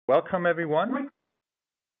Welcome, everyone.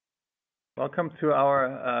 Welcome to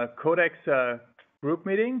our CodeX group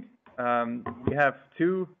meeting. We have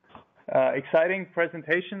two exciting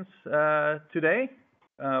presentations today.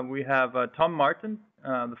 We have Tom Martin,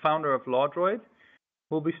 the founder of LawDroid,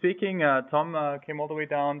 who will be speaking. Tom came all the way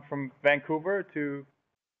down from Vancouver to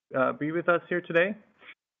be with us here today.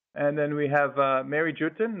 And then we have Mary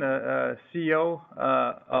Jutin, CEO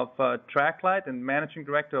of TrackLight and Managing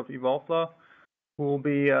Director of EvolveLaw, who will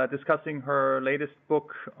be discussing her latest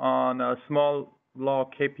book on small law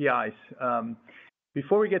KPIs.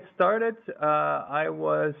 Before we get started, I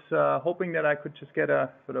was hoping that I could just get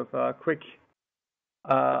a sort of a quick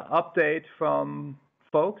update from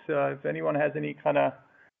folks. If anyone has any kind of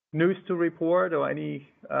news to report or any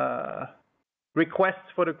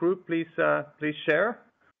requests for the group, please share.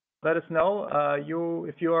 Let us know.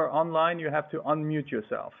 If you are online, you have to unmute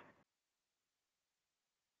yourself.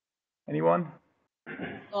 Anyone?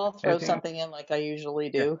 I'll throw something in like I usually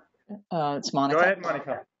do. It's Monica. Go ahead,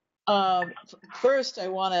 Monica. First, I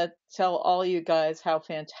want to tell all you guys how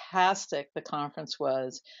fantastic the conference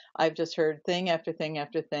was. I've just heard thing after thing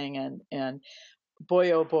after thing, and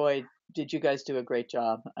boy, oh boy, did you guys do a great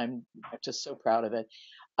job. I'm just so proud of it.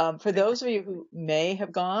 For those of you who may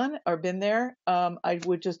have gone or been there, I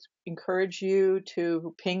would just encourage you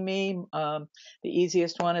to ping me. The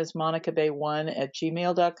easiest one is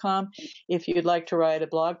monicabay1@gmail.com. If you'd like to write a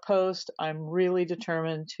blog post, I'm really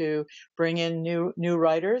determined to bring in new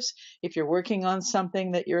writers. If you're working on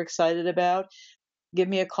something that you're excited about, give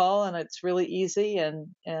me a call, and it's really easy,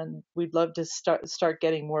 and we'd love to start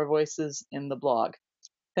getting more voices in the blog.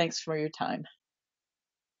 Thanks for your time.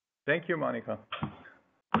 Thank you, Monica.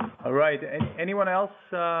 All right. Anyone else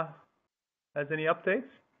has any updates?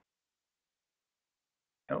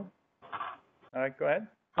 No? All right, go ahead.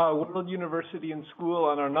 World University and School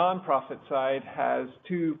on our nonprofit side has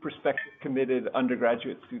 2 prospective committed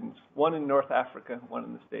undergraduate students, one in North Africa, one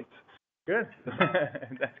in the States. Good.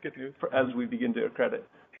 That's good news. As we begin to accredit.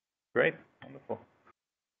 Great. Wonderful.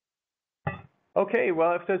 Okay,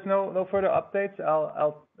 well, if there's no further updates,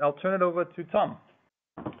 I'll turn it over to Tom.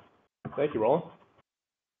 Thank you, Roland.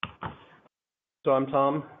 So I'm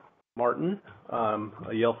Tom Martin, a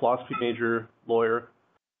Yale philosophy major, lawyer,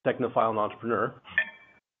 technophile, and entrepreneur.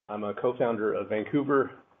 I'm a co-founder of Vancouver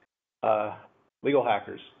Legal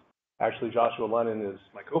Hackers. Actually, Joshua Lennon is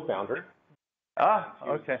my co-founder.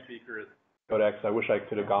 Okay. Speaker at CodeX. I wish I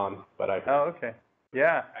could have gone, but I. Oh, okay.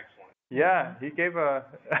 Yeah. Excellent. Yeah, he gave a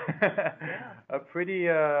pretty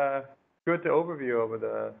good overview over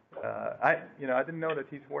the. I didn't know that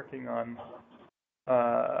he's working on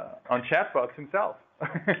chatbots himself.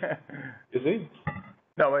 Is he?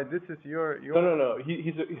 No, wait, this is your. No.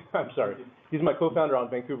 I'm sorry. He's my co-founder on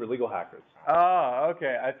Vancouver Legal Hackers. Oh,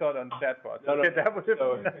 okay. I thought on chatbots. No, okay, that was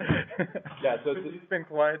yeah, so he's been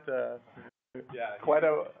quite a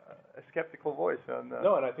skeptical voice on.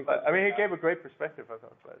 No, and I think. I mean, he gave a great perspective, I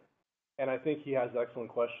thought. But. And I think he has excellent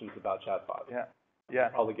questions about chatbots. Yeah.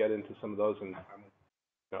 I'll probably get into some of those, and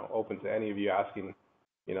I'm open to any of you asking,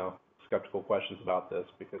 skeptical questions about this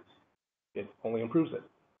because it only improves it.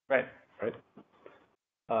 Right.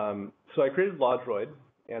 So I created LawDroid,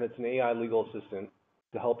 and it's an AI legal assistant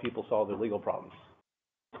to help people solve their legal problems.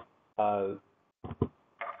 I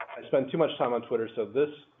spend too much time on Twitter, so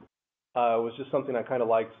this was just something I kind of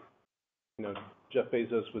liked. Jeff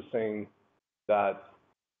Bezos was saying that,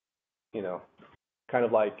 kind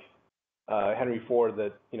of like Henry Ford,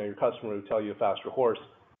 that your customer would tell you a faster horse.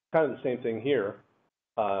 Kind of the same thing here.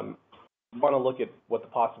 You want to look at what the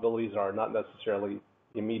possibilities are, not necessarily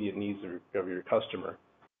the immediate needs of your customer.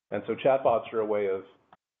 And so chatbots are a way of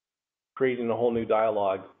creating a whole new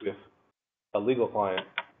dialogue with a legal client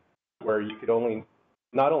where you could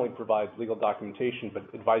not only provide legal documentation,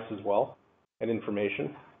 but advice as well and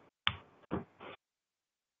information.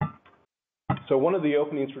 So one of the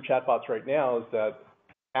openings for chatbots right now is that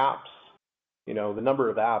apps, the number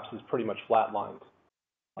of apps is pretty much flatlined.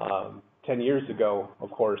 10 years ago, of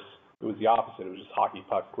course, it was the opposite. It was just hockey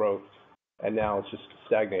puck growth, and now it's just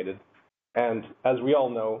stagnated. And as we all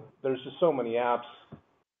know, there's just so many apps.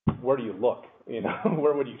 Where do you look?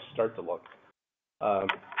 Where would you start to look?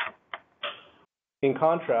 In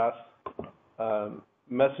contrast,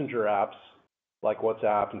 messenger apps like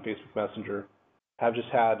WhatsApp and Facebook Messenger have just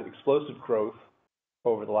had explosive growth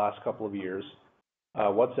over the last couple of years.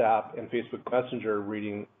 WhatsApp and Facebook Messenger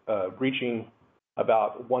reaching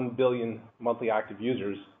about 1 billion monthly active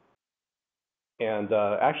users, and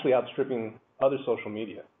actually outstripping other social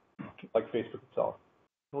media, like Facebook itself.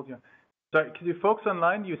 Told you. Sorry, could you folks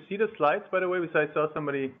online, you see the slides, by the way? Because I saw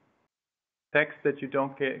somebody text that you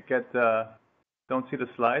don't get the don't see the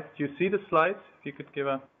slides. Do you see the slides? If you could give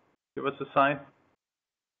us a sign.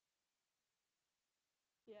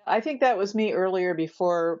 I think that was me earlier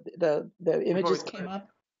before the images came up.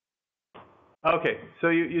 Okay, so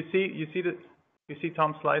you see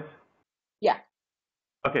Tom's slides? Yeah.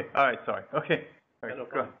 Okay, all right, sorry. Okay, all right,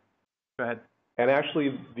 go ahead. And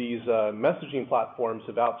actually, these messaging platforms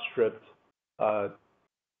have outstripped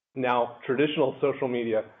now traditional social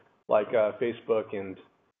media like Facebook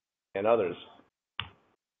and others.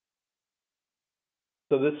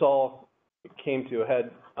 So this all came to a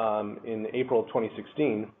head in April of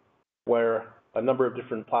 2016, where a number of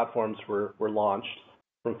different platforms were launched,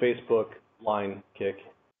 from Facebook, Line, Kik,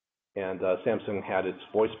 and Samsung had its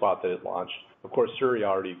voice bot that it launched. Of course, Siri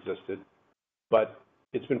already existed, but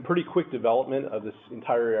it's been pretty quick development of this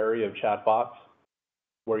entire area of chatbots,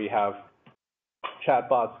 where you have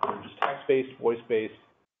chatbots that are just text-based, voice-based,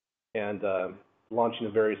 and launching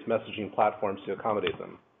the various messaging platforms to accommodate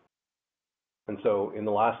them. And so in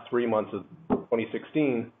the last 3 months of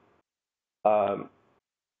 2016,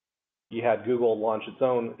 you had Google launch its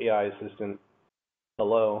own AI assistant,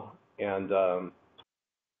 Hello, and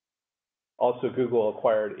also Google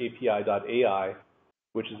acquired API.ai,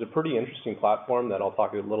 which is a pretty interesting platform that I'll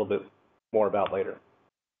talk a little bit more about later.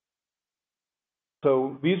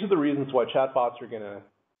 So these are the reasons why chatbots are going to,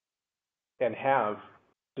 and have,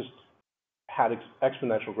 just had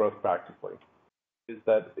exponential growth practically, is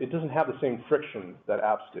that it doesn't have the same friction that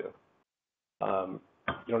apps do. You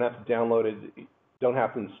don't have to download it, you don't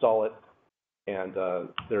have to install it, and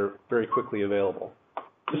they're very quickly available.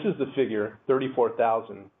 This is the figure,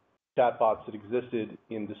 34,000 chatbots that existed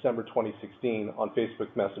in December 2016 on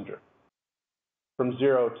Facebook Messenger, from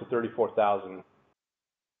 0 to 34,000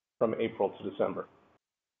 from April to December.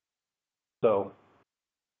 So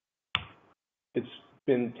it's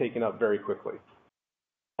been taken up very quickly.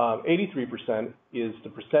 83% is the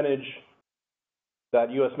percentage that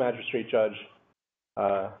U.S. Magistrate Judge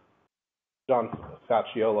John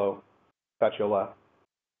Facciola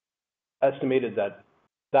estimated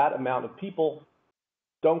that amount of people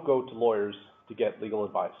don't go to lawyers to get legal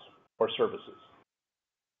advice or services.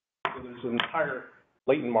 So there's an entire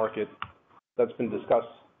latent market that's been discussed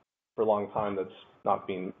for a long time that's not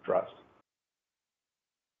being addressed.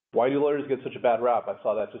 Why do lawyers get such a bad rap? I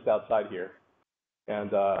saw that just outside here.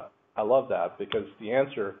 And I love that, because the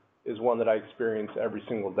answer is one that I experience every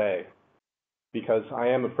single day, because I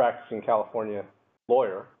am a practicing California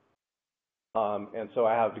lawyer. And so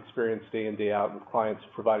I have experience day in, day out with clients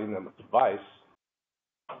providing them with advice.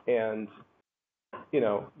 And,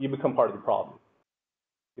 you become part of the problem.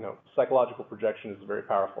 Psychological projection is a very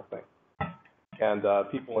powerful thing. And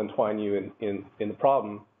people entwine you in the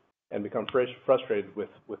problem and become frustrated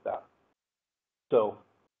with that. So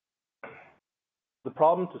the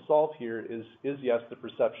problem to solve here is yes, the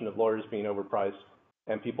perception of lawyers being overpriced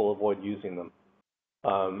and people avoid using them.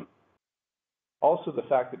 Also, the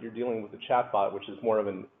fact that you're dealing with a chatbot, which is more of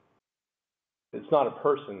it's not a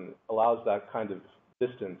person, allows that kind of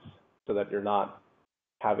distance so that you're not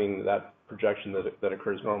having that projection that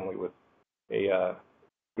occurs normally with a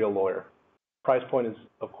real lawyer. Price point is,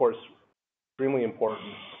 of course, extremely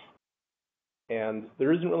important. And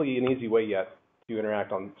there isn't really an easy way yet to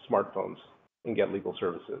interact on smartphones and get legal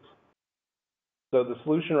services. So the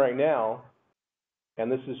solution right now,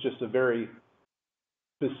 and this is just a very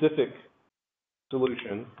specific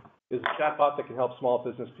solution, is a chatbot that can help small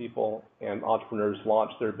business people and entrepreneurs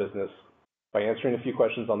launch their business by answering a few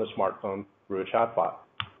questions on the smartphone through a chatbot.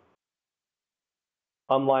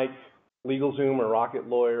 Unlike LegalZoom or Rocket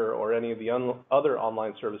Lawyer or any of the other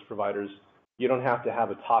online service providers, you don't have to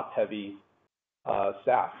have a top-heavy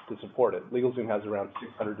staff to support it. LegalZoom has around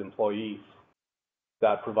 600 employees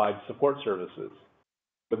that provide support services.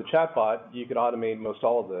 With a chatbot, you could automate most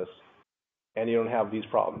all of this, and you don't have these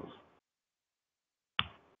problems.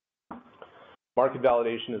 Market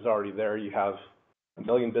validation is already there. You have 1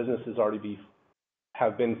 million businesses already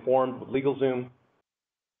have been formed with LegalZoom,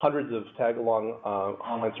 hundreds of tag-along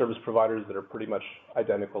online service providers that are pretty much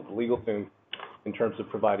identical to LegalZoom in terms of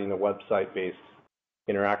providing a website-based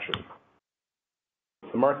interaction.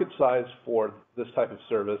 The market size for this type of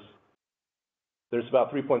service, there's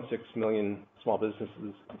about 3.6 million small businesses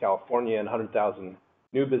in California and 100,000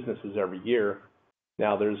 new businesses every year.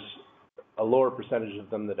 Now, there's a lower percentage of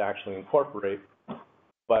them that actually incorporate,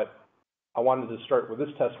 but I wanted to start with this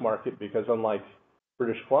test market because unlike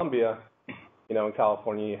British Columbia, in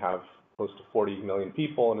California you have close to 40 million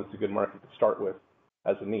people, and it's a good market to start with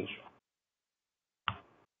as a niche.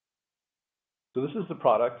 So this is the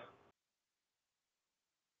product.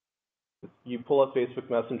 You pull up Facebook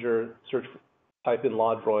Messenger, type in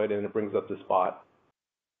LawDroid, and it brings up this bot.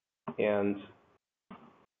 And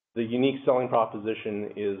the unique selling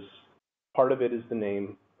proposition is, part of it is the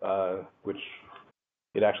name, which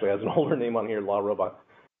it actually has an older name on here, Law Robot,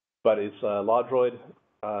 but it's LawDroid.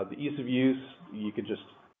 The ease of use, you could just,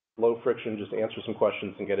 low friction, just answer some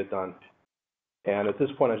questions and get it done. And at this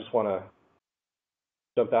point, I just want to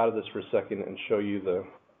jump out of this for a second and show you the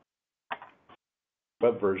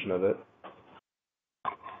web version of it.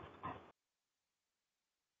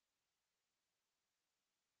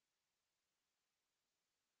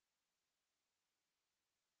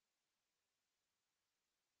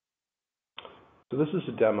 So this is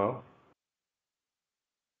a demo.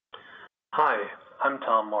 Hi, I'm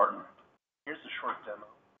Tom Martin. Here's a short demo.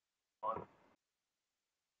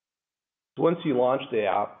 Once you launch the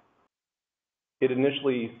app, it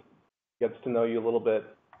initially gets to know you a little bit,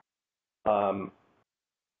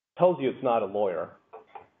 tells you it's not a lawyer,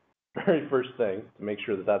 very first thing, to make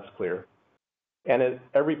sure that that's clear. And at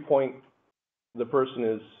every point, the person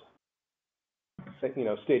is stating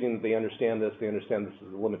that they understand this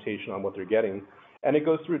is a limitation on what they're getting, and it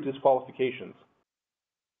goes through disqualifications.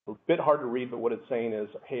 A bit hard to read, but what it's saying is,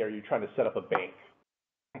 hey, are you trying to set up a bank?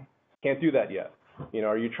 Can't do that yet.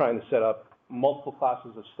 Are you trying to set up multiple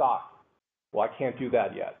classes of stock? Well, I can't do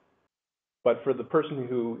that yet. But for the person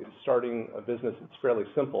who is starting a business that's fairly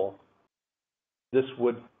simple, this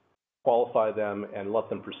would qualify them and let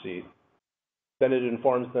them proceed. Then it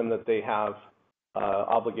informs them that they have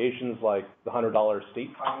obligations like the $100 state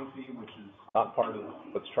filing fee, which is not part of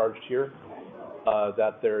what's charged here,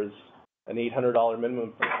 that there's an $800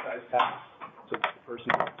 minimum franchise tax, so the person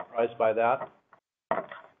is surprised by that.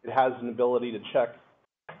 It has an ability to check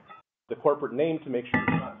the corporate name to make sure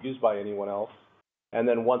it's not used by anyone else, and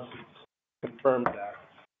then once it's confirmed that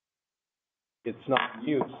it's not in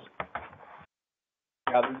use,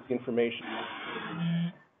 gathers the information,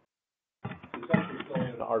 essentially filling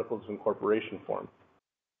in an Articles of Incorporation form.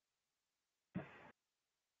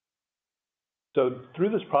 So through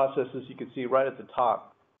this process, as you can see right at the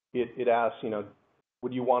top, it asks,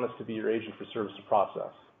 would you want us to be your agent for service to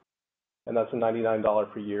process? And that's a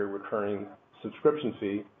 $99 per year recurring subscription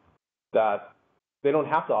fee that they don't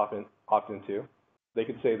have to opt into. They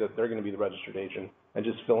could say that they're going to be the registered agent and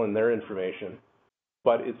just fill in their information,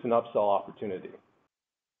 but it's an upsell opportunity.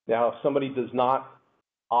 Now, if somebody does not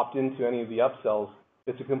opt into any of the upsells,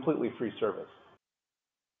 it's a completely free service.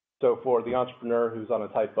 So for the entrepreneur who's on a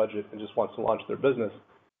tight budget and just wants to launch their business,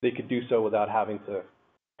 they could do so without having to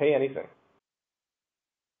pay anything.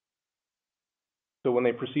 So when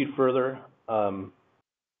they proceed further,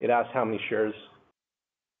 it asks how many shares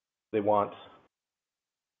they want,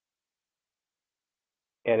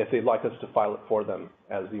 and if they'd like us to file it for them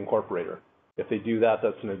as the incorporator. If they do that,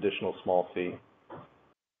 that's an additional small fee.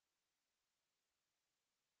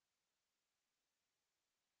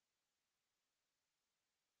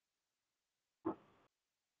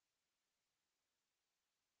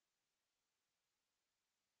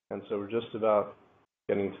 And so we're just about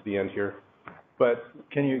getting to the end here. But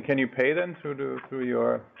can you pay then through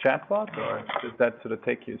your chatbot, or does that sort of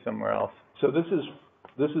take you somewhere else? So this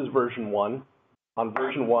is version 1. On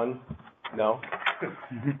version 1, no.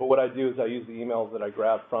 But what I do is I use the emails that I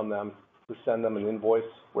grab from them to send them an invoice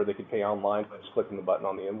where they can pay online by just clicking the button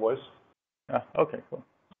on the invoice. Okay, cool.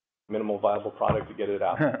 Minimal viable product to get it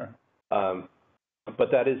out.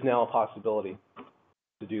 But that is now a possibility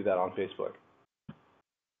to do that on Facebook.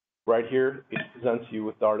 Right here, it presents you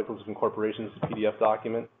with the Articles of Incorporation as a PDF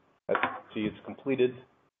document. As you can see, it's completed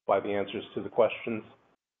by the answers to the questions.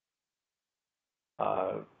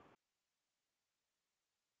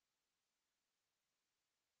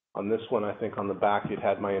 On this one, I think on the back, it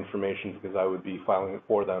had my information because I would be filing it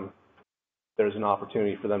for them. There's an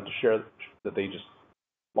opportunity for them to share that they just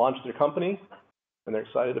launched their company and they're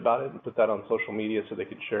excited about it, and put that on social media so they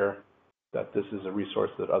could share that this is a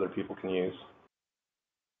resource that other people can use.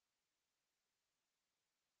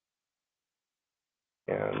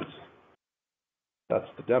 And that's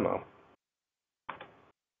the demo.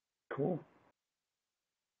 Cool.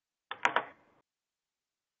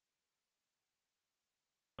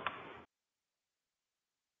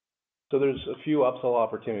 So there's a few upsell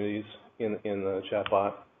opportunities in the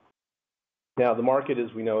chatbot. Now the market,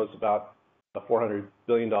 as we know, is about a $400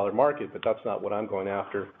 billion market, but that's not what I'm going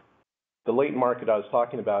after. The latent market I was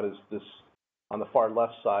talking about is this, on the far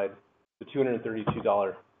left side, the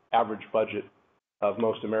 $232 average budget of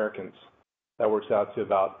most Americans. That works out to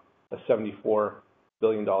about a $74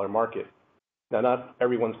 billion market. Now, not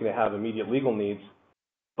everyone's going to have immediate legal needs,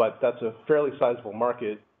 but that's a fairly sizable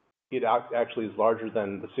market. It actually is larger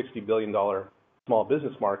than the $60 billion small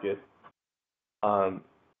business market.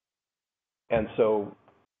 And so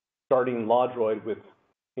starting LawDroid with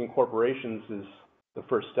incorporations is the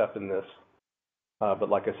first step in this. But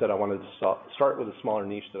like I said, I wanted to start with a smaller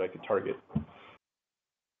niche that I could target.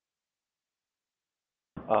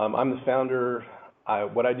 I'm the founder.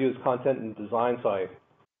 What I do is content and design, so I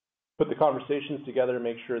put the conversations together,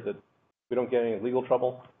 make sure that we don't get any legal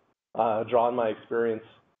trouble, draw on my experience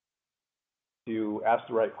to ask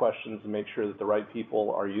the right questions and make sure that the right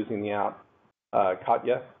people are using the app.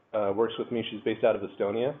 Katya works with me. She's based out of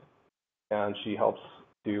Estonia, and she helps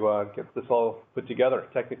to get this all put together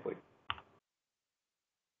technically.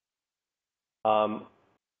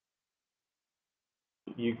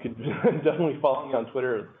 You could definitely follow me on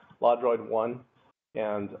Twitter, LawDroid1,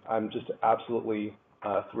 and I'm just absolutely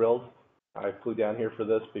thrilled. I flew down here for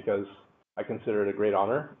this because I consider it a great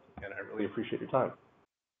honor, and I really appreciate your time.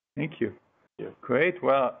 Thank you. Great.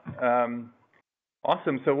 Well,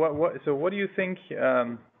 awesome. So what do you think?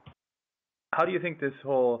 How do you think this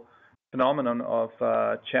whole phenomenon of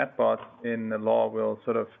chatbots in the law will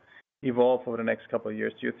sort of evolve over the next couple of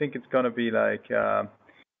years? Do you think it's going to be like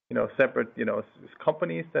separate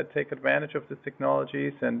companies that take advantage of these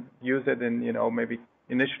technologies and use it in maybe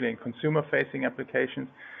initially in consumer-facing applications?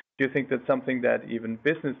 Do you think that's something that even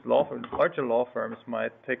business law firms, larger law firms,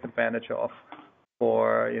 might take advantage of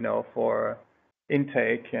for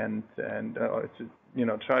intake and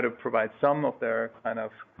try to provide some of their kind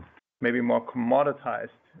of maybe more commoditized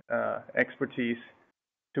expertise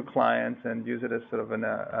to clients and use it as sort of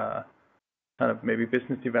a kind of maybe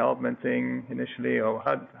business development thing initially? Or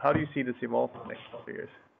how do you see this evolve in the next couple of years?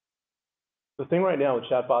 The thing right now with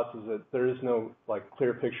chatbots is that there is no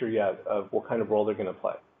clear picture yet of what kind of role they're going to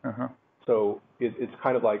play. So it's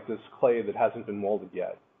kind of like this clay that hasn't been molded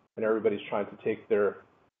yet, and everybody's trying to take their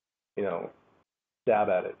stab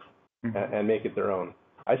at it and make it their own.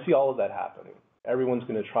 I see all of that happening. Everyone's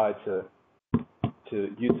going to try to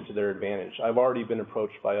use it to their advantage. I've already been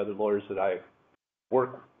approached by other lawyers that I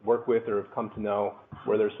work with or have come to know,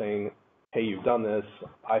 where they're saying, hey, you've done this.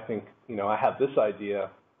 I think, I have this idea.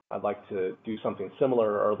 I'd like to do something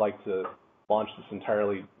similar, or I'd like to launch this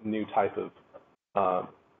entirely new type of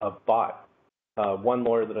bot. One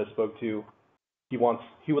lawyer that I spoke to, he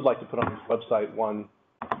would like to put on his website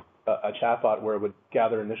a chatbot where it would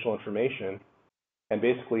gather initial information and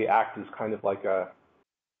basically act as kind of like a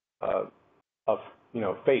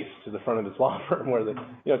face to the front of his law firm, where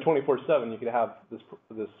 24/7 you could have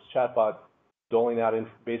this chatbot doling out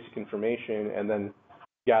basic information and then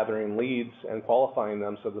gathering leads and qualifying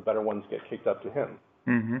them so the better ones get kicked up to him.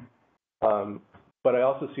 But I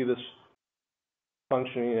also see this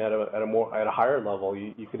functioning at a higher level.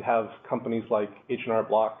 You could have companies like H&R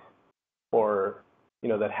Block, or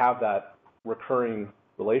that have that recurring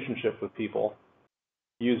relationship with people,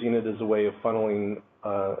 using it as a way of funneling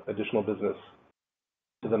additional business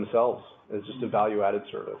to themselves as just a value-added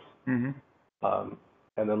service. And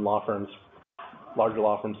then law firms, larger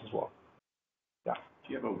law firms as well. Yeah.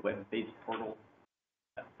 Do you have a web-based portal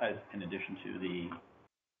in addition to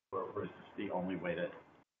or is this the only way to?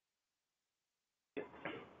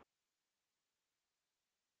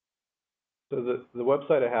 So the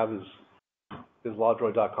website I have is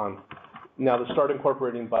lawdroid.com. Now the start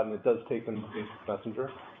incorporating button, it does take them to Facebook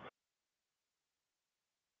Messenger.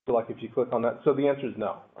 So if you click on that, so the answer is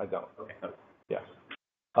no, I don't. Okay. Yes.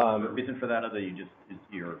 The reason for that, is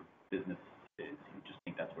your business you just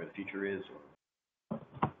think that's where the future is, or?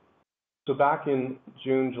 So back in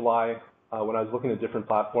June, July, when I was looking at different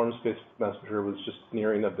platforms, Facebook Messenger was just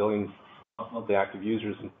nearing 1 billion monthly active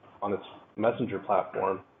users on its Messenger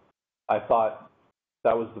platform. I thought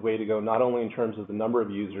that was the way to go, not only in terms of the number of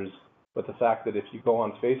users, but the fact that if you go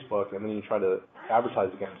on Facebook and then you try to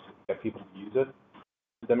advertise against it, get people to use it,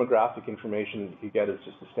 the demographic information you get is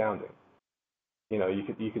just astounding. You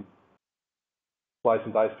could slice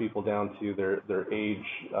and dice people down to their age,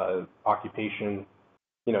 occupation.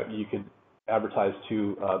 You could advertise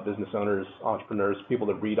to business owners, entrepreneurs, people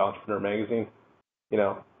that read Entrepreneur Magazine.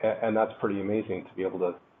 And that's pretty amazing to be able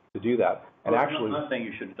to do that. And well, actually, I'm not saying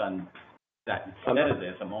you should have done that instead of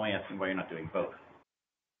this. I'm only asking why you're not doing both.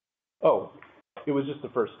 Oh, it was just the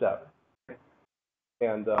first step.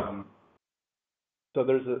 And so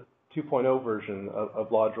there's a 2.0 version of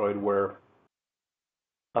LawDroid where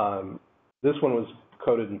this one was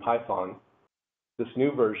coded in Python. This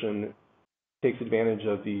new version takes advantage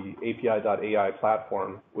of the API.ai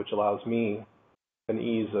platform, which allows me an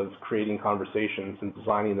ease of creating conversations and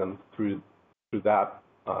designing them through that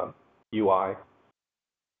UI.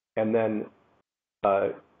 And then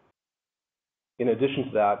in addition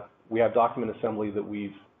to that, we have document assembly that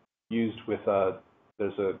we've used with,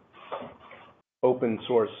 there's a open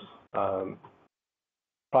source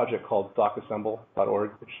project called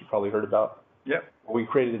docassemble.org, which you probably heard about. Yep. We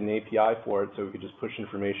created an API for it so we could just push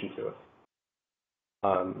information to it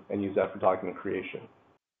and use that for document creation.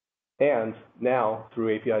 And now,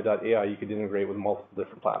 through API.ai, you could integrate with multiple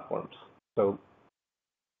different platforms. So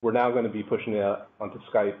we're now going to be pushing it onto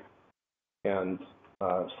Skype and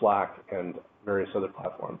Slack and various other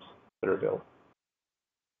platforms that are available.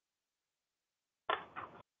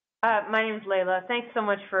 My name is Layla. Thanks so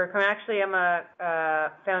much for coming. Actually, I'm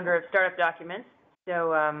a founder of Startup Documents,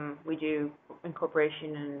 so we do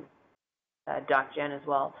incorporation and DocGen as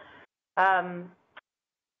well.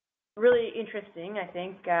 Really interesting, I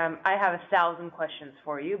think. I have 1,000 questions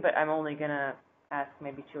for you, but I'm only going to ask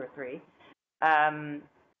maybe 2 or 3. And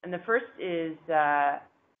the first is,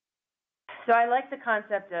 so I like the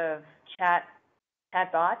concept of chat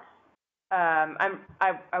bots.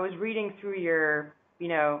 I was reading through your, I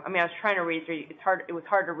was trying to read through. It was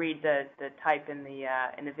hard to read the type in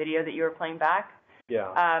the video that you were playing back.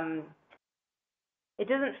 Yeah. It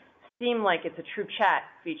doesn't seem like it's a true chat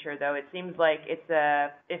feature, though. It seems like it's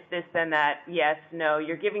a if this then that, yes, no.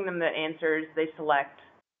 You're giving them the answers, they select,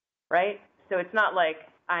 right? So it's not like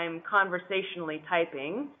I'm conversationally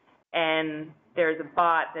typing and there's a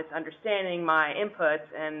bot that's understanding my inputs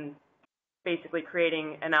and basically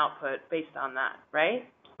creating an output based on that, right?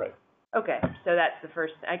 Right. Okay, so that's the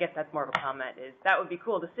first. I guess that's more of a comment. Is that would be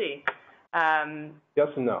cool to see. Yes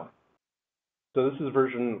and no. So this is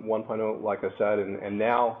version 1.0, like I said, and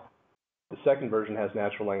now the second version has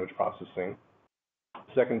natural language processing.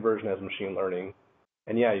 The second version has machine learning.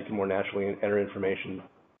 And yeah, you can more naturally enter information,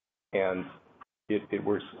 and it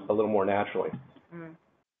works a little more naturally. Mm-hmm.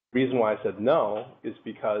 The reason why I said no is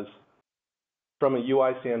because from a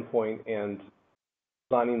UI standpoint and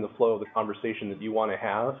designing the flow of the conversation that you want to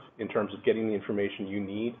have in terms of getting the information you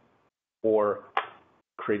need or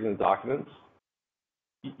creating the documents,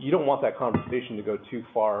 you don't want that conversation to go too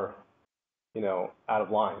far, out of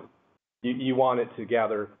line. You want it to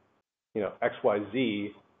gather, X, Y,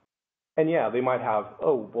 Z, and yeah, they might have,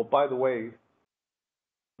 oh, well, by the way,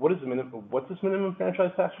 what's this minimum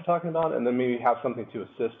franchise tax you're talking about? And then maybe have something to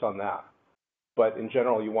assist on that. But in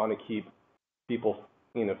general, you want to keep people,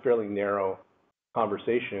 fairly narrow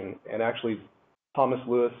conversation. And actually, Thomas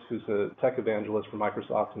Lewis, who's a tech evangelist for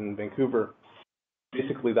Microsoft in Vancouver,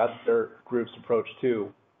 basically that's their group's approach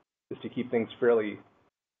too, is to keep things fairly,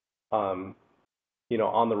 on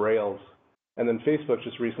the rails. And then Facebook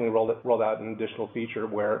just recently rolled out an additional feature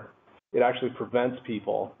where it actually prevents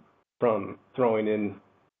people from throwing in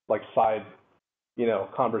like side,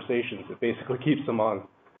 conversations. It basically keeps them on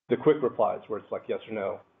the quick replies where it's like yes or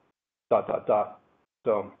no, ...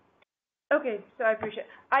 So. Okay, so I appreciate.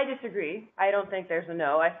 I disagree. I don't think there's a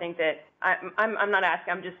no. I think that I'm not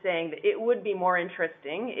asking. I'm just saying that it would be more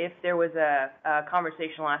interesting if there was a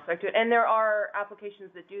conversational aspect to it, and there are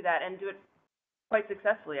applications that do that and do it quite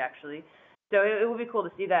successfully, actually. So it would be cool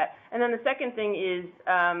to see that. And then the second thing is,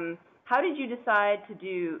 how did you decide to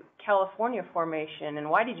do California formation, and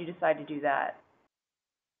why did you decide to do that?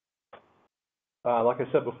 Like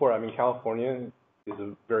I said before, California is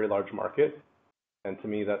a very large market, and to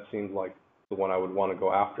me that seemed like the one I would want to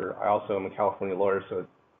go after. I also am a California lawyer, so it's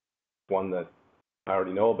one that I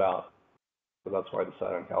already know about, so that's why I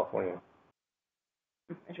decided on California.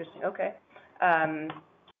 Interesting. Okay.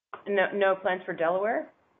 No plans for Delaware?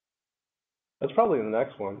 That's probably the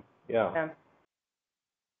next one. Yeah.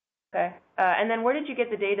 Okay. And then where did you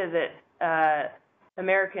get the data that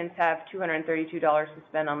Americans have $232 to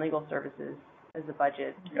spend on legal services as a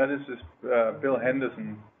budget? Yeah, this is Bill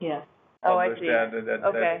Henderson. Yeah. Oh, I see.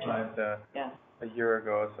 Okay. A year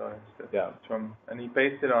ago, so it's from, and he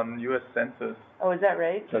based it on U.S. Census. Oh, is that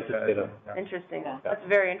right? Census data. Yeah. Interesting. Yeah. That's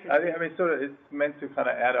very interesting. Sort of, it's meant to kind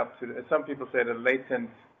of add up to. Some people say the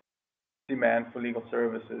latent demand for legal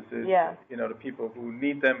services is, the people who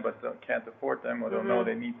need them but can't afford them or don't know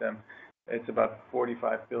they need them. It's about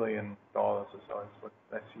 $45 billion or so. Is what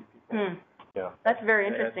I see people. Yeah. That's very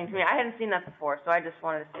interesting to me. I hadn't seen that before, so I just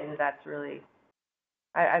wanted to say that that's really.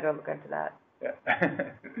 I gotta look into that. Yeah.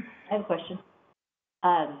 I have a question.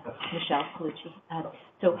 Michelle Colucci.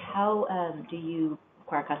 So how do you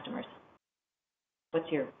acquire customers?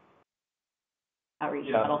 What's your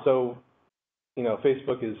outreach model? So,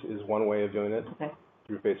 Facebook is one way of doing it. Okay.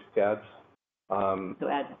 Through Facebook ads. So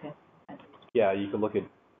ads, okay. Yeah, you can look at,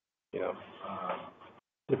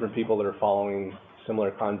 different people that are following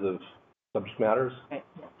similar kinds of subject matters. Okay.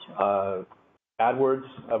 Yeah, sure. AdWords,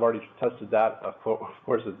 I've already tested that. Of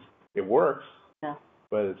course, it works,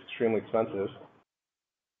 but it's extremely expensive.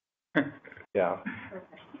 Yeah.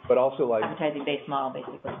 Perfect. But also like advertising-based model,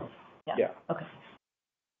 basically. Yeah. Yeah. Okay.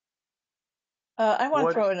 I want to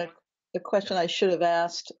What? throw in a question I should have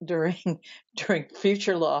asked during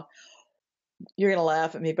future law. You're going to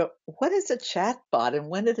laugh at me, but what is a chatbot and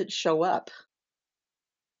when did it show up?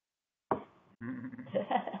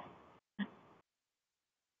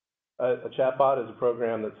 A chatbot is a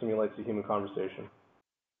program that simulates a human conversation,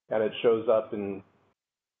 and it shows up in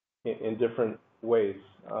different ways.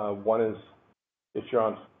 One is if you're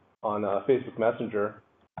on Facebook Messenger,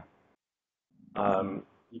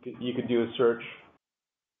 you could do a search.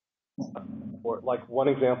 Or like one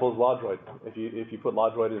example is LawDroid. If you put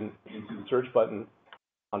LawDroid into the search button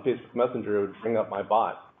on Facebook Messenger, it would bring up my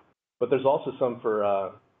bot. But there's also some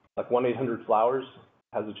for like 1-800-Flowers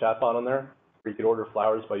has a chatbot on there where you could order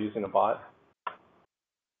flowers by using a bot.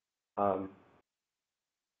 TechCrunch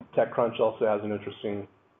also has an interesting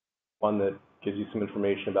one that gives you some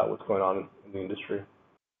information about what's going on in the industry.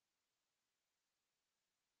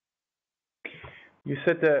 You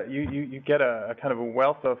said that you get a kind of a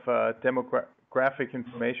wealth of demographic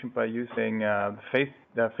information by using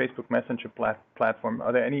the Facebook Messenger platform.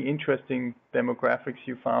 Are there any interesting demographics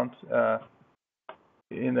you found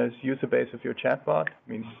in this user base of your chatbot? I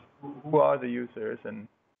mean, who are the users? And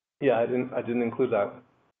yeah, I didn't include that,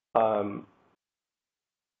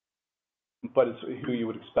 but it's who you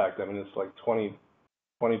would expect. I mean, it's like 20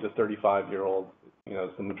 to 35-year-old. You know,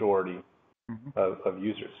 is the majority of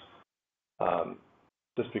users.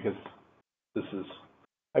 Just because this is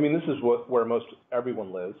where most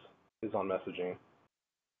everyone lives, is on messaging,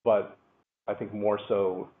 but I think more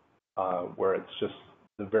so where it's just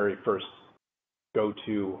the very first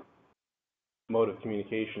go-to mode of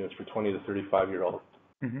communication is for 20 to 35-year-olds,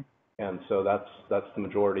 and so that's the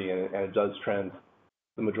majority, and it does trend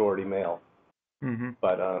the majority male.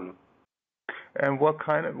 But and what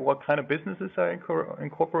kind of businesses are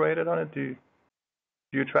incorporated on it? Do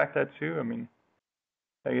you track that too? I mean,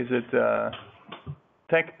 like, is it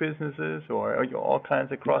tech businesses or are you all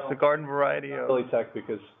kinds across the garden variety? Not really tech,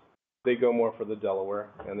 because they go more for the Delaware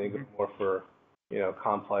and they go more for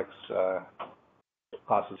complex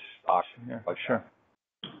classes of stock. Yeah, like sure.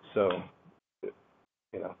 That. So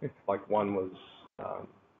like one was I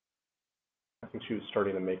think she was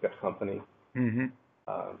starting a makeup company.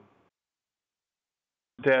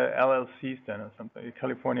 The LLCs then or something,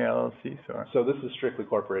 California LLCs or? So this is strictly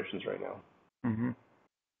corporations right now.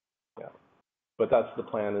 Yeah, but that's the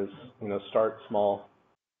plan is, start small,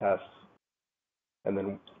 test,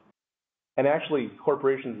 and actually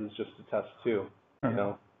corporations is just a test too,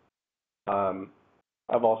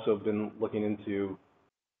 I've also been looking into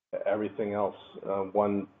everything else.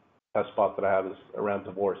 One test spot that I have is around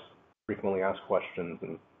divorce, frequently asked questions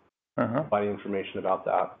and providing information about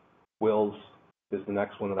that. Wills is the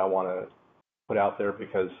next one that I want to put out there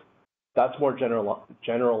because that's more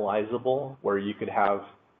generalizable, where you could have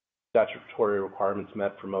statutory requirements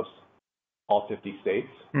met for all 50 states,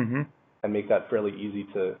 and make that fairly easy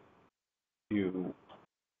to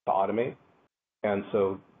automate. And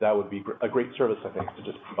so that would be a great service, I think, to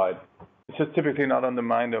just provide. It's just typically not on the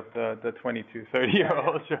mind of the 22,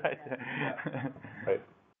 30-year-olds, right? Right.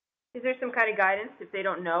 Is there some kind of guidance if they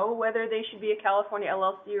don't know whether they should be a California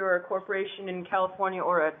LLC or a corporation in California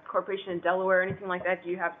or a corporation in Delaware or anything like that? Do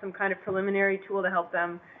you have some kind of preliminary tool to help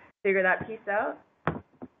them figure that piece out?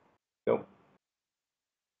 Nope.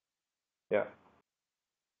 Yeah.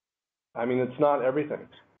 I mean, it's not everything.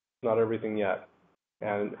 It's not everything yet,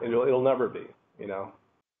 and it'll never be,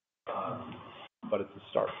 but it's a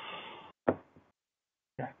start.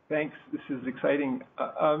 Yeah, thanks. This is exciting.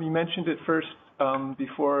 You mentioned it first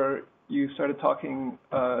before you started talking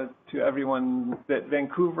to everyone that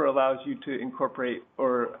Vancouver allows you to incorporate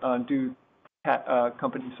or do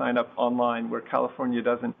company sign up online, where California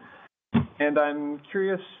doesn't. And I'm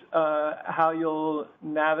curious how you'll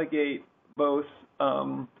navigate both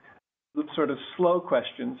the sort of slow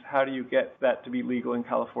questions. How do you get that to be legal in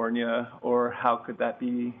California, or how could that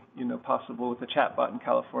be, possible with a chatbot in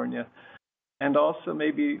California? And also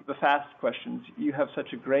maybe the fast questions. You have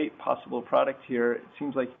such a great possible product here. It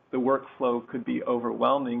seems like the workflow could be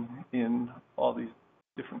overwhelming in all these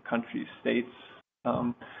different countries, states.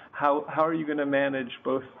 How are you going to manage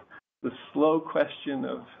both the slow question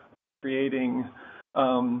of creating,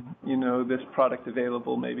 this product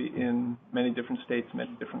available maybe in many different states,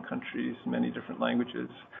 many different countries, many different languages,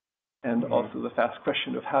 and also the fast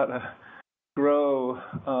question of how to grow,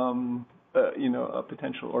 a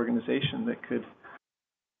potential organization that could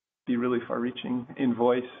be really far-reaching in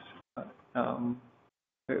voice, and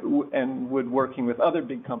would working with other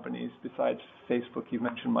big companies besides Facebook. You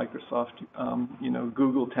mentioned Microsoft,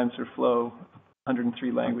 Google TensorFlow,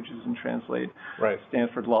 103 languages and translate. Right.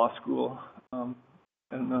 Stanford Law School. I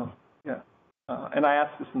don't know. Yeah. and I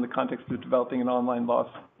asked this in the context of developing an online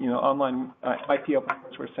online IP open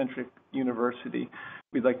source-centric university.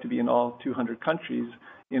 We'd like to be in all 200 countries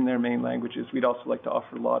in their main languages. We'd also like to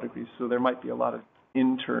offer law degrees, so there might be a lot of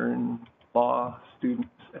intern law students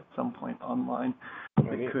at some point online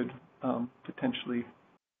that could potentially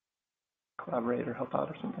collaborate or help out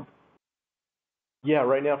or something. Yeah,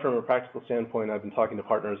 right now from a practical standpoint, I've been talking to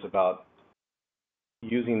partners about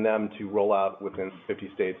using them to roll out within 50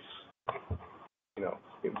 states,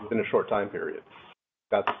 within a short time period.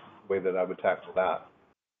 That's the way that I would tackle that.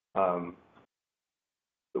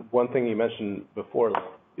 One thing you mentioned before,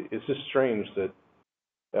 it's just strange that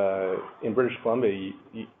in British Columbia,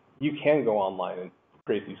 you can go online and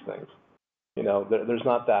create these things. There's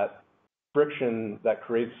not that friction that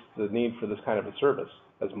creates the need for this kind of a service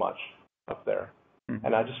as much up there. Mm-hmm.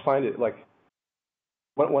 And I just find it like,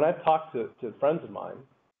 when I've talked to friends of mine,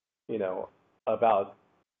 about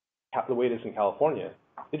the way it is in California,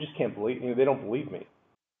 they just can't believe, they don't believe me,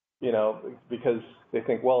 because they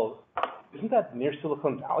think, well, isn't that near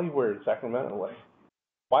Silicon Valley where it's Sacramento? Like,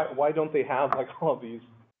 why don't they have like all of these,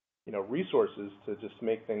 resources to just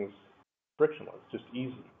make things frictionless, just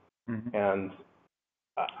easy? Mm-hmm. And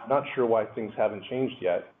I'm not sure why things haven't changed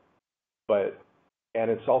yet, and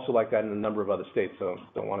it's also like that in a number of other states, so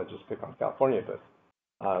don't want to just pick on California, but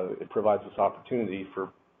it provides this opportunity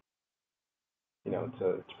for,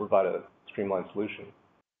 to provide a streamlined solution.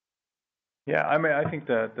 Yeah, I mean, I think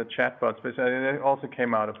the chatbots, but it also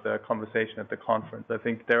came out of the conversation at the conference. I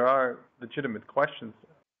think there are legitimate questions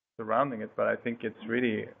surrounding it, but I think it's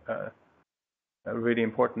really a really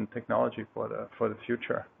important technology for the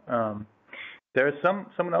future. There is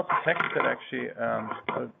someone else who texted actually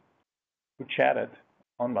who chatted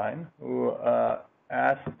online who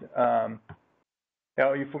asked.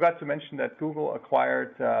 You forgot to mention that Google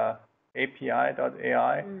acquired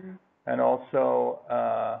API.ai, mm-hmm. and also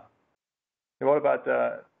what about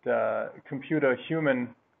the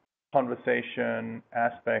computer-human conversation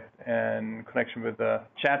aspect and connection with the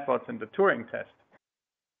chatbots and the Turing test?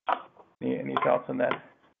 Any thoughts on that?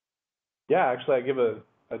 Yeah, actually, I give a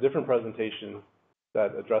different presentation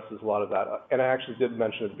that addresses a lot of that. And I actually did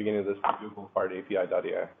mention at the beginning of this that Google acquired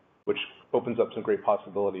API.ai, which opens up some great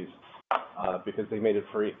possibilities because they made it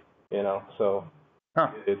free, So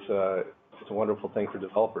it's a wonderful thing for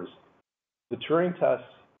developers. The Turing test,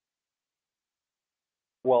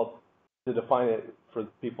 well, to define it for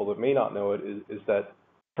people that may not know it, is that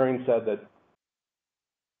Turing said that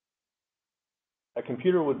a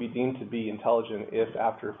computer would be deemed to be intelligent if,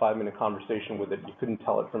 after a 5-minute conversation with it, you couldn't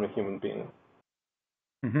tell it from a human being.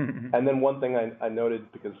 Mm-hmm. And then one thing I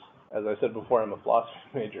noted, because as I said before, I'm a philosophy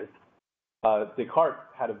major, Descartes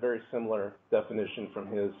had a very similar definition from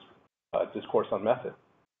his discourse on method,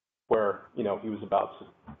 where he was about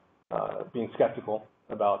being skeptical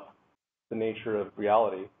about the nature of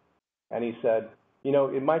reality, and he said,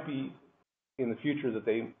 it might be in the future that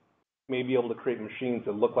they may be able to create machines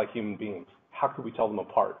that look like human beings. How could we tell them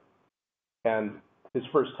apart? And his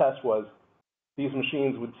first test was these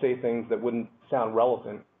machines would say things that wouldn't sound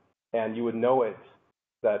relevant, and you would know it,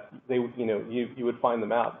 that they would, you would find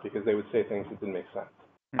them out because they would say things that didn't make sense,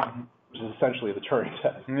 mm-hmm. which is essentially the Turing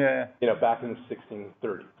test. Yeah. Back in the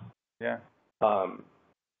 1630s. Yeah.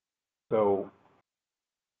 So,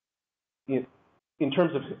 in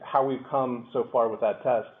terms of how we've come so far with that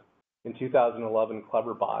test, in 2011,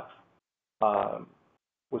 Cleverbot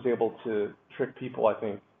was able to trick people, I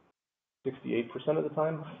think, 68% of the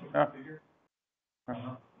time.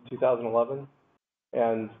 Uh-huh. 2011,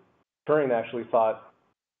 and Turing actually thought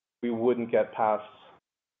we wouldn't get past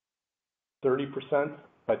 30%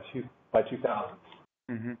 by 2000.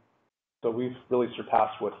 Mm-hmm. So we've really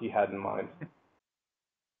surpassed what he had in mind.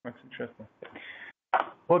 That's interesting.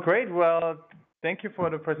 Well, great. Well, thank you for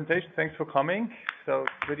the presentation. Thanks for coming. So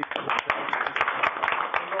really cool.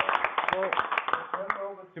 We'll turn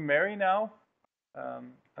over to Mary now. I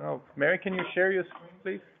don't know, Mary, can you share your screen,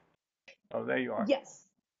 please? Oh, there you are. Yes,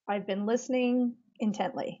 I've been listening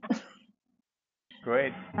intently.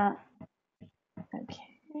 Great.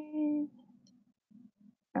 Okay.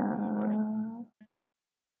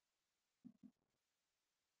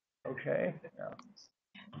 Okay. Yeah.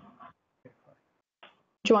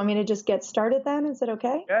 Do you want me to just get started then? Is it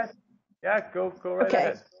okay? Yeah, go right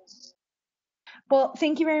ahead. Well,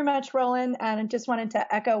 thank you very much, Roland. And I just wanted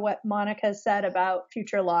to echo what Monica said about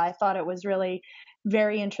future law. I thought it was really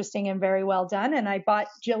very interesting and very well done. And I bought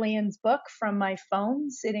Jillian's book from my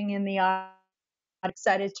phone sitting in the I'm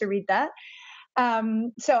excited to read that.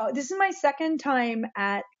 So this is my second time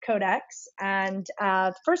at CodeX. And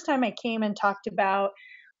the first time I came and talked about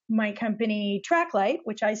my company Tracklight,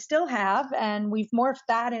 which I still have, and we've morphed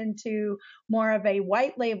that into more of a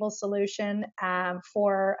white label solution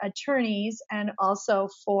for attorneys and also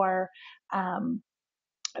for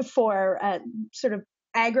sort of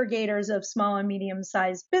aggregators of small and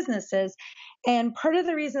medium-sized businesses. And part of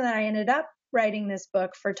the reason that I ended up writing this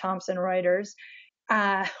book for Thomson Reuters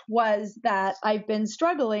was that I've been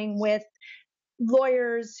struggling with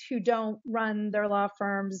lawyers who don't run their law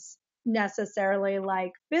firms necessarily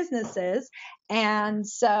like businesses. And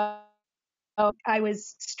so I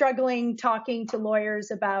was struggling talking to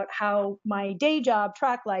lawyers about how my day job,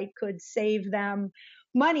 Tracklight, could save them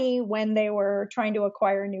money when they were trying to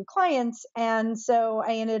acquire new clients. And so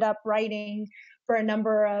I ended up writing for a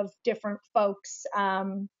number of different folks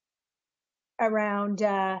around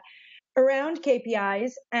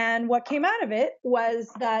KPIs. And what came out of it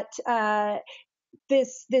was that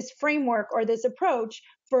this framework or this approach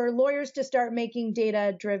for lawyers to start making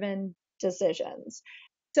data-driven decisions.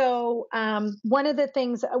 So one of the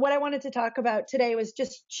things, what I wanted to talk about today was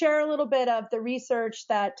just share a little bit of the research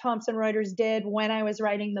that Thomson Reuters did when I was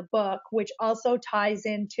writing the book, which also ties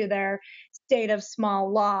into their state of small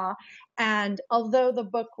law. And although the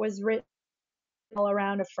book was written all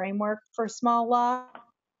around a framework for small law,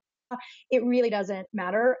 it really doesn't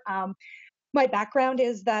matter. My background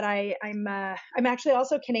is that I'm actually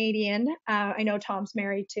also Canadian. I know Tom's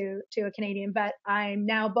married to a Canadian, but I'm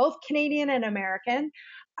now both Canadian and American.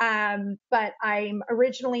 But I'm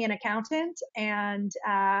originally an accountant, and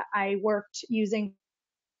I worked using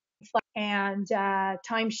and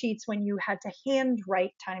timesheets when you had to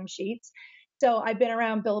handwrite timesheets. So I've been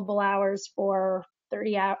around billable hours for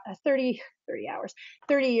 30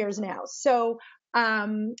 years now. So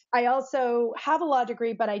I also have a law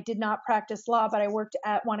degree, but I did not practice law, but I worked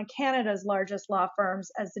at one of Canada's largest law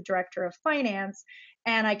firms as the director of finance.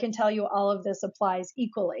 And I can tell you all of this applies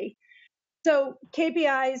equally. So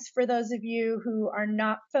KPIs, for those of you who are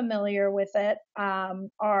not familiar with it,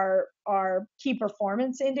 are key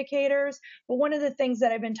performance indicators. But one of the things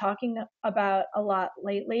that I've been talking about a lot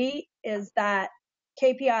lately is that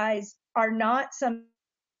KPIs are not some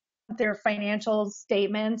their financial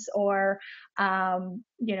statements or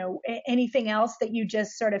anything else that you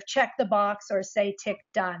just sort of check the box or say tick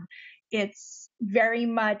done. It's very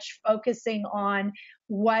much focusing on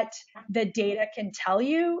what the data can tell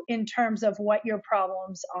you in terms of what your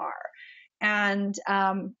problems are. And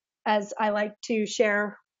as I like to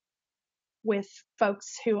share with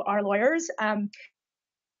folks who are lawyers,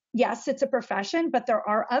 yes, it's a profession, but there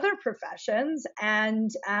are other professions,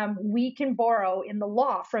 and we can borrow in the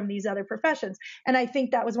law from these other professions. And I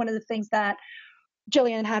think that was one of the things that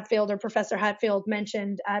Gillian Hatfield or Professor Hatfield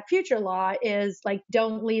mentioned at Future Law is like,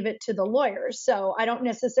 don't leave it to the lawyers. So I don't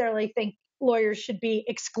necessarily think lawyers should be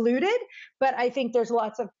excluded, but I think there's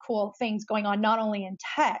lots of cool things going on, not only in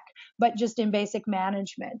tech, but just in basic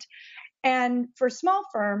management. And for small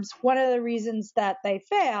firms, one of the reasons that they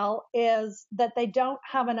fail is that they don't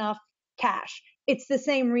have enough cash. It's the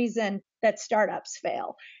same reason that startups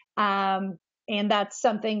fail. And that's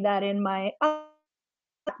something that in my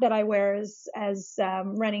that I wear as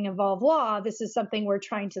running Evolve Law, this is something we're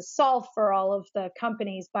trying to solve for all of the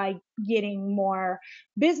companies by getting more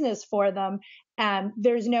business for them.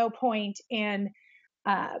 There's no point in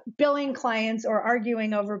billing clients or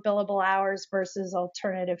arguing over billable hours versus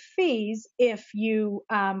alternative fees if you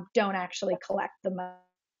don't actually collect the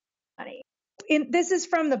money. This is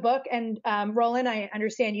from the book, and Roland, I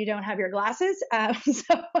understand you don't have your glasses, so I'm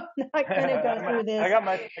not going to go through this. I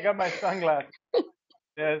got my sunglasses.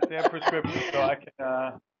 They're prescription, so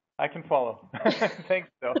I can follow. Thanks,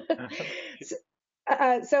 though.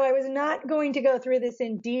 So I was not going to go through this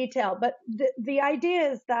in detail, but the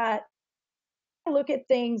idea is that I look at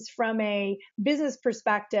things from a business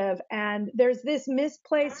perspective, and there's this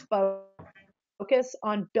misplaced focus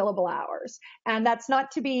on billable hours, and that's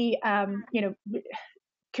not to be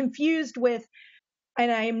confused with. And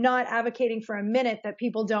I am not advocating for a minute that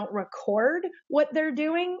people don't record what they're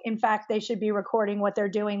doing. In fact, they should be recording what they're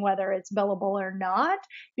doing, whether it's billable or not,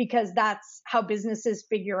 because that's how businesses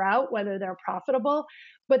figure out whether they're profitable.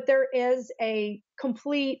 But there is a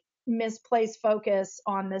complete misplaced focus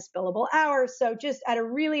on this billable hour. So just at a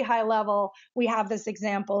really high level, we have this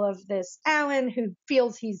example of this Alan who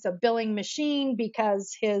feels he's a billing machine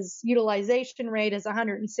because his utilization rate is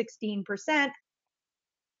 116%.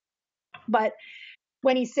 But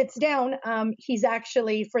when he sits down, he's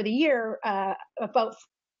actually for the year about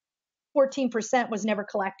 14% was never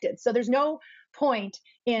collected. So there's no point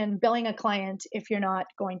in billing a client if you're not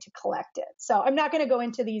going to collect it. So I'm not going to go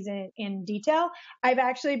into these in detail. I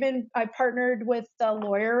partnered with the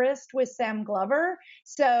Lawyerist with Sam Glover.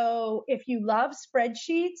 So if you love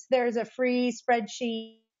spreadsheets, there's a free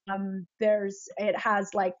spreadsheet. It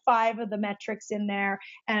has like 5 of the metrics in there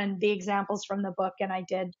and the examples from the book. And I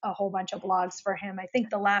did a whole bunch of blogs for him. I think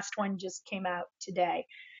the last one just came out today.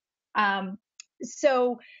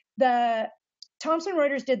 So the Thomson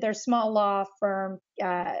Reuters did their small law firm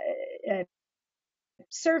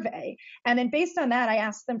survey. And then based on that, I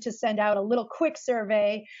asked them to send out a little quick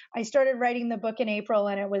survey. I started writing the book in April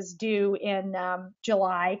and it was due in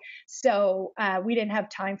July. So we didn't have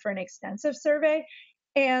time for an extensive survey.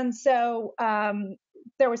 And so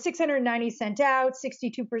there were 690 sent out,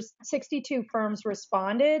 62 firms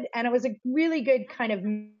responded, and it was a really good kind of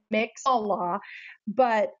mix of law,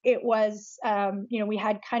 but it was, we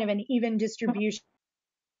had kind of an even distribution.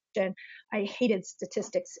 I hated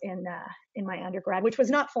statistics in my undergrad, which was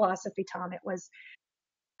not philosophy, Tom, it was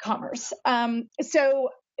commerce. So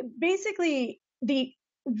basically the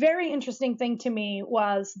very interesting thing to me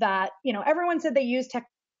was that, everyone said they used tech.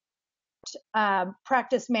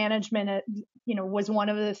 Practice management, was one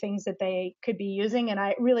of the things that they could be using. And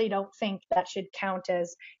I really don't think that should count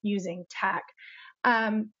as using tech.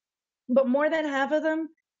 But more than half of them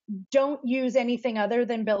don't use anything other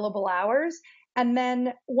than billable hours. And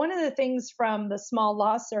then one of the things from the small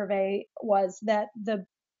law survey was that the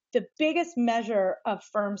biggest measure of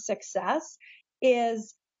firm success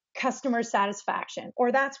is customer satisfaction,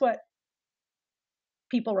 or that's what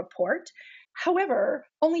people report. However,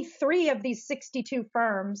 only 3 of these 62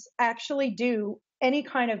 firms actually do any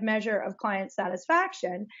kind of measure of client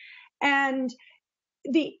satisfaction. And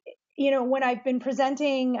when I've been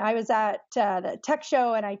presenting, I was at the tech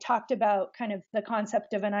show and I talked about kind of the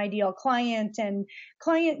concept of an ideal client and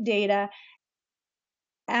client data.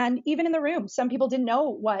 And even in the room, some people didn't know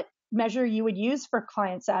what measure you would use for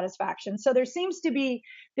client satisfaction. So there seems to be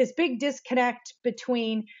this big disconnect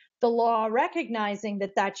between the law recognizing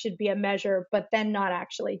that should be a measure, but then not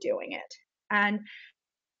actually doing it. And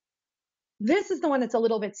this is the one that's a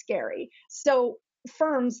little bit scary. So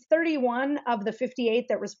firms, 31 of the 58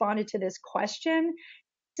 that responded to this question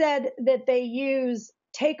said that they use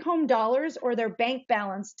take-home dollars or their bank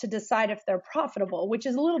balance to decide if they're profitable, which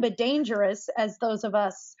is a little bit dangerous as those of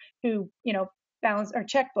us who, balance our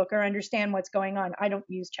checkbook or understand what's going on. I don't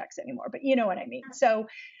use checks anymore, but you know what I mean. So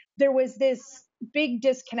there was this big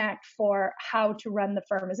disconnect for how to run the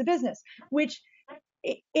firm as a business, which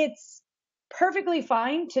it's perfectly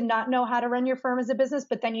fine to not know how to run your firm as a business,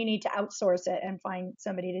 but then you need to outsource it and find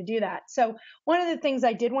somebody to do that. So one of the things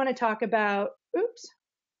I did want to talk about,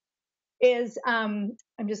 is I'm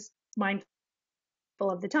just mindful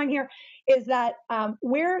of the time here, is that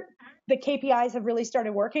where the KPIs have really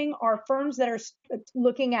started working are firms that are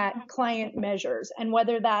looking at client measures, and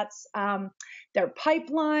whether that's their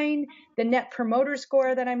pipeline, the net promoter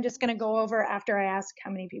score that I'm just going to go over after I ask how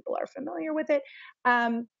many people are familiar with it.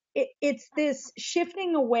 It's this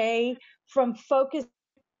shifting away from focusing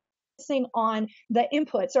on the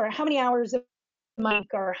inputs or how many hours of month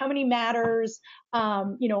or how many matters,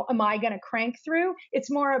 am I going to crank through? It's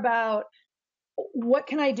more about what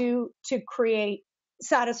can I do to create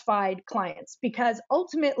satisfied clients? Because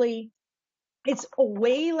ultimately, it's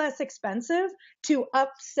way less expensive to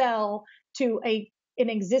upsell to an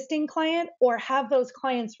existing client or have those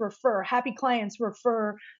clients happy clients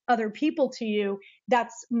refer other people to you.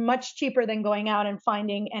 That's much cheaper than going out and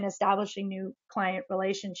finding and establishing new client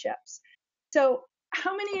relationships. So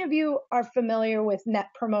how many of you are familiar with Net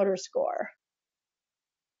Promoter Score?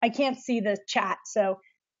 I can't see the chat, so,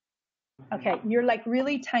 okay, you're like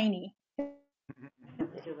really tiny.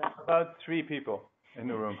 About 3 people in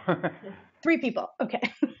the room. 3 people, okay.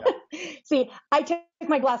 See, I took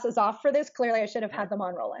my glasses off for this. Clearly, I should have had them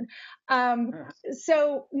on, Roland.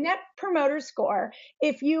 So Net Promoter Score,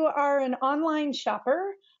 if you are an online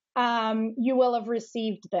shopper, you will have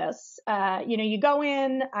received this. You go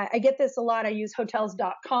in, I get this a lot. I use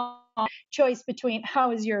hotels.com, choice between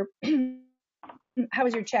how is your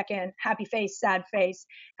check-in, happy face, sad face.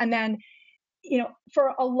 And then,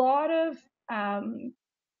 for a lot of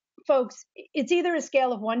folks, it's either a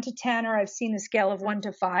scale of 1 to 10, or I've seen the scale of 1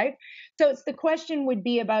 to 5. So the question would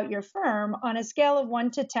be about your firm on a scale of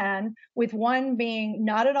 1 to 10, with 1 being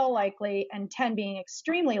not at all likely and 10 being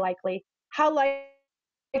extremely likely. How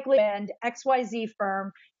likely and XYZ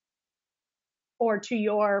firm or to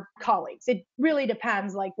your colleagues? It really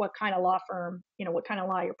depends, like what kind of law firm, what kind of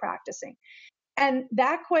law you're practicing. And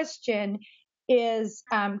that question is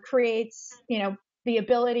creates, the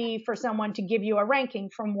ability for someone to give you a ranking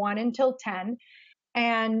from 1 until 10.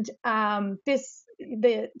 And on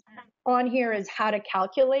here is how to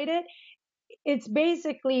calculate it. It's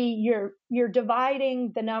basically you're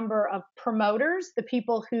dividing the number of promoters, the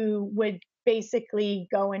people who would basically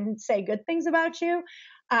go and say good things about you.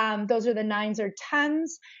 Those are the 9s or 10s.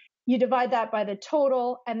 You divide that by the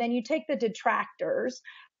total, and then you take the detractors.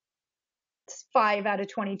 It's 5 out of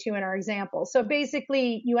 22 in our example. So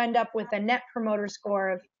basically, you end up with a net promoter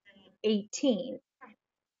score of 18.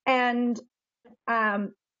 And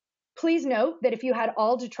please note that if you had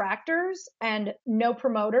all detractors and no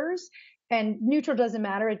promoters, and neutral doesn't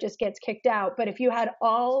matter, it just gets kicked out. But if you had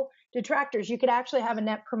all detractors, you could actually have a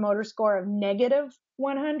net promoter score of negative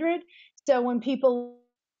 100. So when people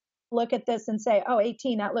look at this and say, oh,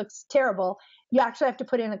 18, that looks terrible, you actually have to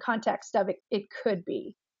put in the context of it could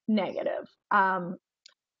be negative.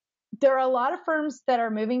 There are a lot of firms that are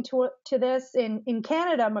moving to this. In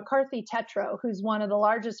Canada, McCarthy Tetro, who's one of the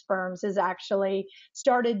largest firms, has actually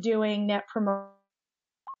started doing net promoter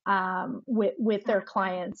with their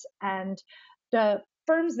clients. And the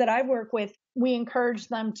firms that I work with, we encourage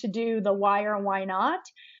them to do the why or why not,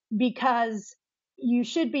 because you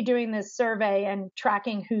should be doing this survey and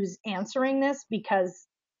tracking who's answering this, because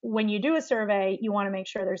when you do a survey, you want to make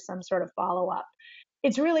sure there's some sort of follow-up.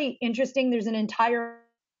 It's really interesting. There's an entire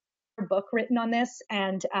book written on this,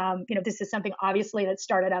 and this is something obviously that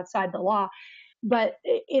started outside the law, but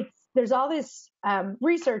there's all this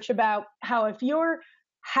research about how if you're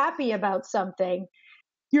happy about something,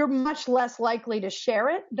 you're much less likely to share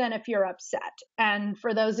it than if you're upset. And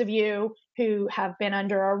for those of you who have been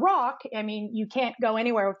under a rock, I mean, you can't go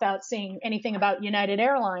anywhere without seeing anything about United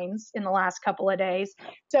Airlines in the last couple of days.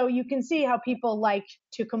 So you can see how people like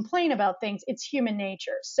to complain about things. It's human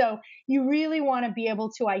nature. So you really want to be able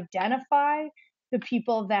to identify the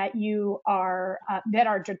people that you are that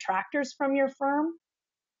are detractors from your firm.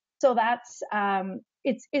 So that's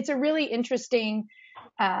it's a really interesting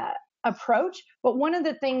approach. But one of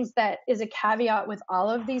the things that is a caveat with all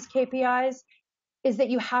of these KPIs is that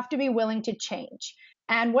you have to be willing to change.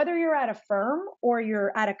 And whether you're at a firm or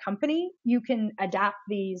you're at a company, you can adapt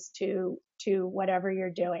these to whatever you're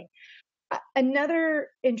doing. Another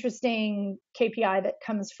interesting KPI that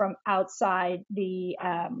comes from outside the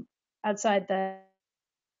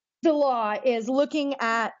law is looking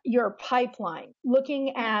at your pipeline,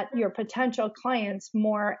 looking at your potential clients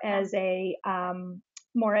more as a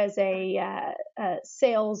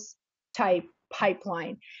sales type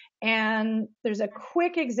pipeline. And there's a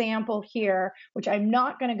quick example here, which I'm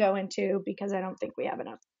not going to go into because I don't think we have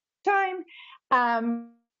enough time,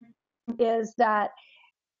 is that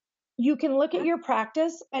you can look at your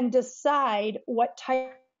practice and decide what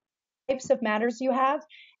types of matters you have.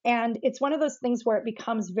 And it's one of those things where it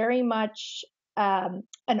becomes very much an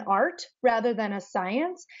art rather than a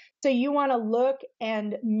science. So you want to look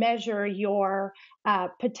and measure your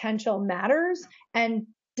potential matters and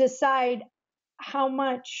decide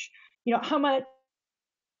what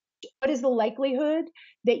is the likelihood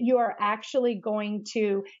that you are actually going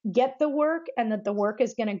to get the work and that the work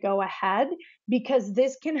is going to go ahead, because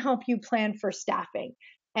this can help you plan for staffing.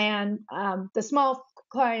 And the small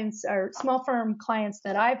clients or small firm clients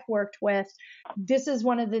that I've worked with, this is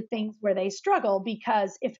one of the things where they struggle,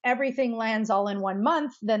 because if everything lands all in 1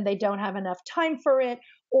 month, then they don't have enough time for it.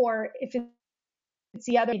 Or if it's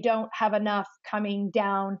the other, they don't have enough coming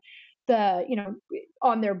down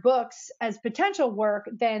on their books as potential work,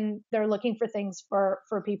 then they're looking for things for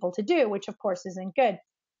people to do, which of course isn't good.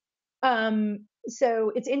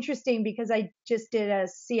 So it's interesting because I just did a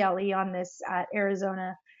CLE on this at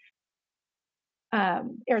Arizona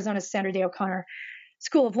Sandra Day O'Connor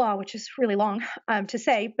School of Law, which is really long to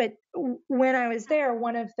say. But when I was there,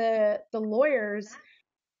 one of the lawyers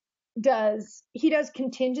does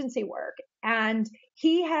contingency work, and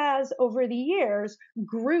he has over the years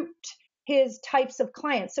grouped his types of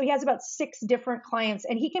clients. So he has about 6 different clients,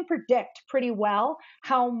 and he can predict pretty well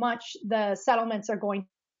how much the settlements are going.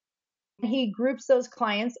 He groups those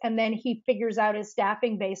clients, and then he figures out his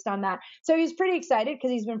staffing based on that. So he's pretty excited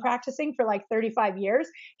because he's been practicing for like 35 years.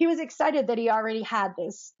 He was excited that he already had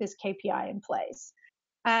this KPI in place.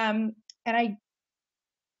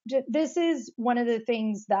 This is one of the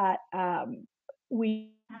things that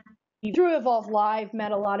we, through Evolve Live,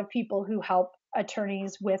 met a lot of people who help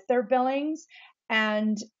attorneys with their billings.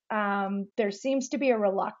 And there seems to be a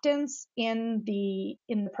reluctance in the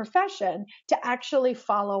profession to actually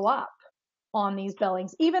follow up on these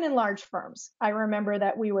billings, even in large firms. I remember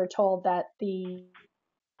that we were told that we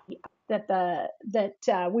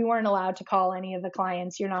weren't allowed to call any of the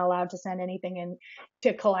clients. You're not allowed to send anything in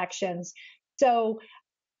to collections. So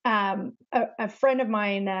a friend of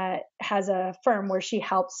mine has a firm where she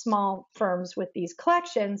helps small firms with these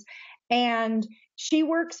collections, and she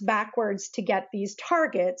works backwards to get these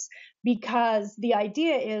targets, because the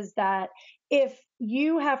idea is that if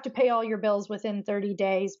you have to pay all your bills within 30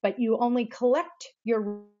 days, but you only collect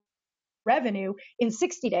your revenue in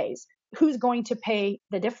 60 days, who's going to pay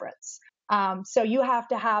the difference? So you have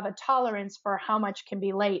to have a tolerance for how much can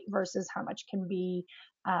be late versus how much can be,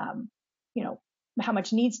 you know, how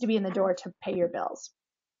much needs to be in the door to pay your bills.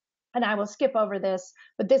 And I will skip over this,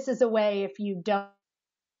 but this is a way, if you don't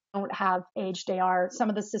have aged AR, some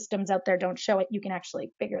of the systems out there don't show it, you can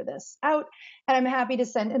actually figure this out. And I'm happy to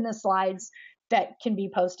send in the slides that can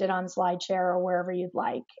be posted on SlideShare or wherever you'd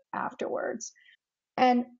like afterwards.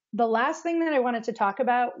 And the last thing that I wanted to talk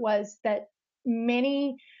about was that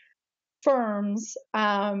many firms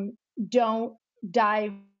don't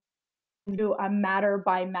dive into a matter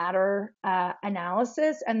by matter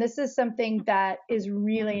analysis, and this is something that is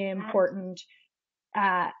really important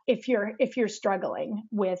if you're struggling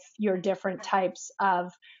with your different types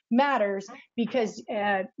of matters, because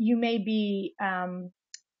you may be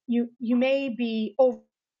you may be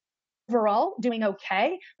overall doing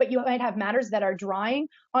okay, but you might have matters that are drawing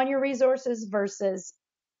on your resources versus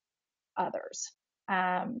others.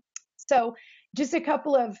 So just a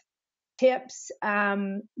couple of tips.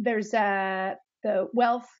 There's the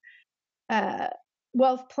wealth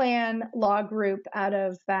plan law group out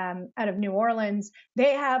of New Orleans.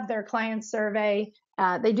 They have their client survey.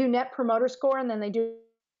 They do net promoter score, and then they do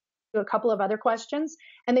a couple of other questions,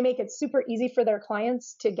 and they make it super easy for their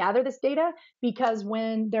clients to gather this data, because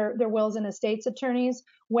when their wills and estates attorneys,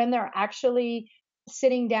 when they're actually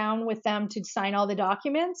sitting down with them to sign all the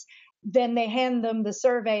documents, then they hand them the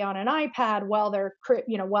survey on an iPad while they're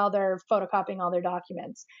photocopying all their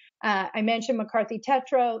documents. I mentioned McCarthy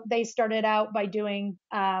Tetro. They started out by doing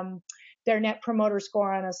their net promoter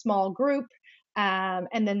score on a small group, and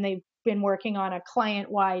then they've been working on a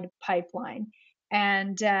client-wide pipeline.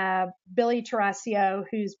 And Billy Tarasio,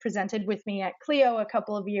 who's presented with me at Clio a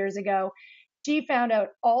couple of years ago, she found out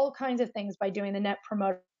all kinds of things by doing the net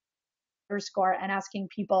promoter score and asking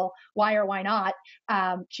people why or why not.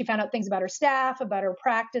 She found out things about her staff, about her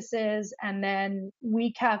practices, and then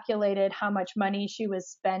we calculated how much money she was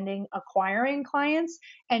spending acquiring clients,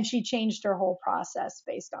 and she changed her whole process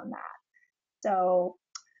based on that. So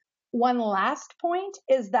one last point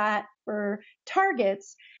is that for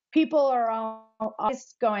targets, people are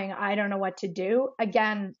always going, I don't know what to do.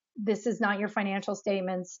 Again, this is not your financial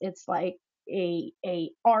statements. It's like a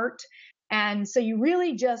art. And so you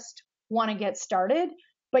really just want to get started,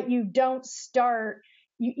 but you don't start,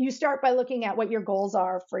 you start by looking at what your goals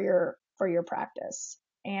are for your practice.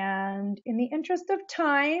 And in the interest of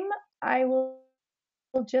time, I will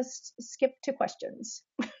just skip to questions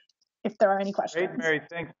if there are any questions. Great, Mary,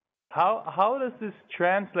 thanks. How does this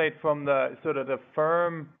translate from the sort of the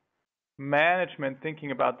firm management,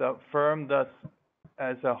 thinking about the firm does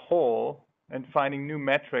as a whole and finding new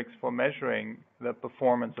metrics for measuring the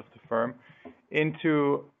performance of the firm,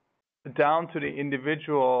 into down to the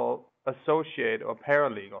individual associate or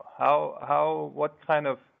paralegal? What kind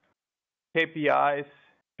of KPIs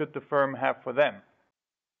should the firm have for them?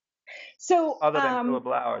 So other than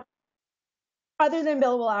billable hours? Other than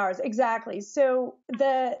billable hours, exactly. So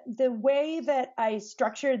the way that I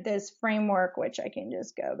structured this framework, which I can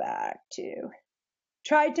just go back to,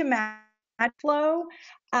 tried to match flow,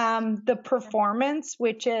 the performance,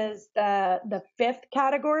 which is the fifth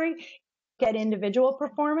category, get individual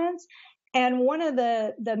performance. And one of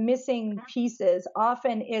the missing pieces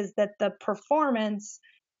often is that the performance,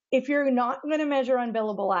 if you're not going to measure on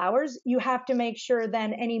billable hours, you have to make sure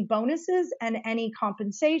then any bonuses and any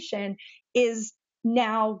compensation is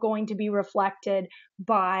now going to be reflected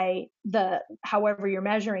by however you're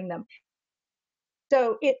measuring them.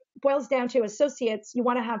 So it boils down to associates. You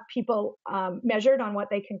want to have people measured on what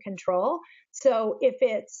they can control. So if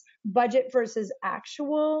it's budget versus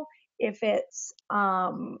actual, if it's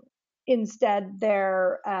instead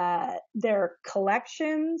their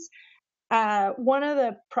collections. One of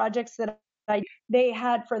the projects that they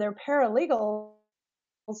had for their paralegals,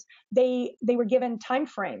 they were given time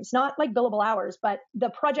frames, not like billable hours, but the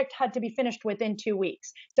project had to be finished within 2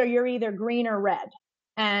 weeks. So you're either green or red.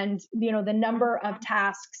 And, the number of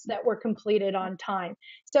tasks that were completed on time.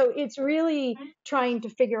 So it's really trying to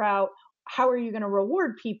figure out how are you going to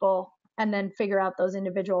reward people and then figure out those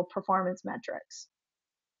individual performance metrics.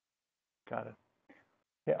 Got it.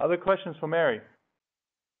 Okay, other questions for Mary?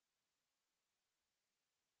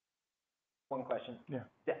 One question. Yeah.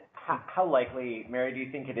 How likely, Mary, do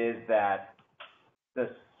you think it is that the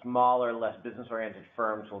smaller, less business-oriented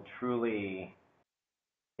firms will truly,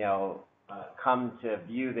 come to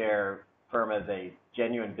view their firm as a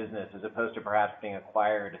genuine business, as opposed to perhaps being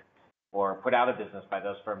acquired or put out of business by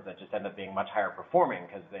those firms that just end up being much higher performing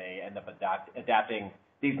because they end up adapting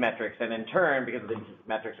these metrics, and in turn, because of these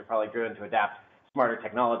metrics, are probably driven to adapt smarter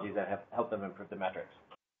technologies that have helped them improve the metrics.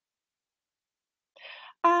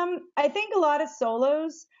 I think a lot of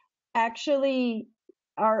solos actually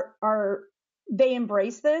they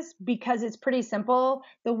embrace this because it's pretty simple.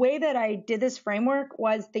 The way that I did this framework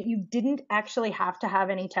was that you didn't actually have to have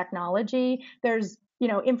any technology. There's,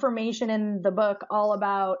 information in the book all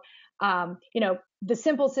about, the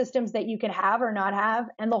simple systems that you can have or not have.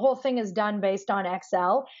 And the whole thing is done based on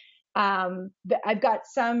Excel. I've got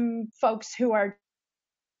some folks who are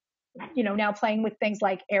now playing with things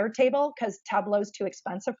like Airtable because Tableau's too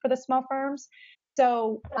expensive for the small firms.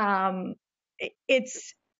 So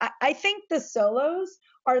I think the solos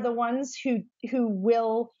are the ones who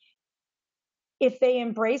will, if they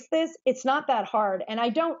embrace this, it's not that hard. And I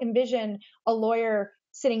don't envision a lawyer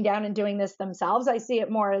sitting down and doing this themselves. I see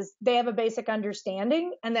it more as they have a basic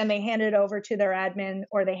understanding and then they hand it over to their admin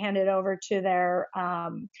or they hand it over to their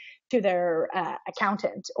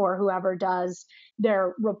accountant or whoever does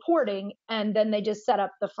their reporting, and then they just set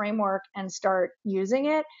up the framework and start using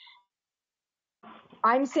it.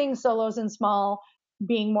 I'm seeing solos and small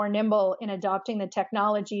being more nimble in adopting the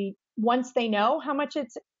technology once they know how much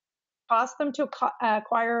it's cost them to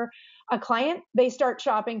acquire a client. They start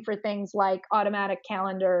shopping for things like automatic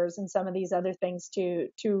calendars and some of these other things to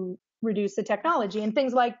reduce the technology, and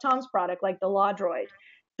things like Tom's product, like the Law Droid.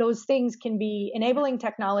 Those things can be, enabling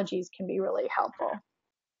technologies can be really helpful.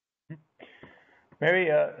 Mary,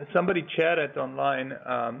 somebody chatted online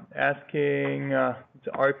asking, it's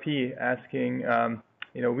RP, asking,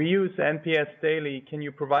 we use NPS daily. Can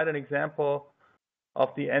you provide an example of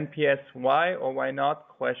the NPS why or why not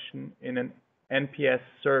question in an NPS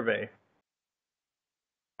survey?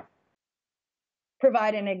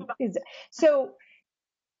 Provide so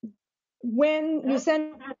when you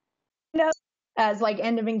send out as like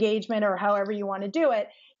end of engagement or however you want to do it,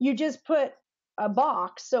 you just put a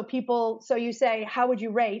box so you say, how would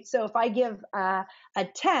you rate? So if I give a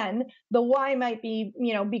 10, the why might be,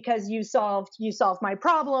 because you solved my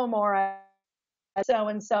problem, or so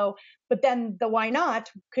and so, but then the why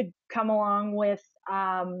not could come along with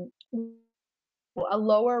a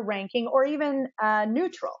lower ranking or even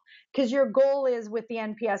neutral, because your goal is with the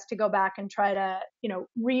NPS to go back and try to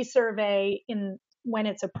resurvey when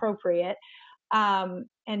it's appropriate, and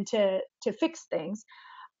to fix things.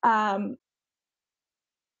 One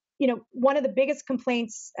of the biggest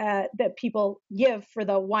complaints that people give for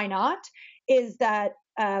the why not is that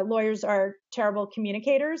lawyers are terrible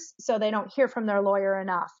communicators, so they don't hear from their lawyer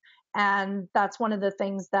enough. And that's one of the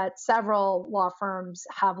things that several law firms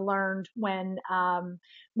have learned when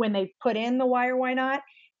they put in the why or why not.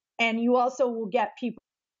 And you also will get people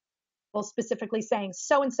specifically saying,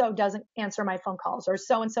 so-and-so doesn't answer my phone calls, or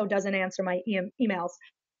so-and-so doesn't answer my emails,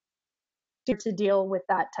 to deal with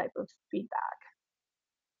that type of feedback.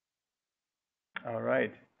 All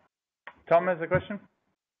right. Tom has a question?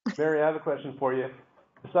 Mary, I have a question for you.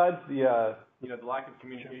 Besides the lack of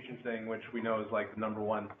communication thing, which we know is like the number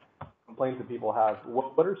one complaint that people have,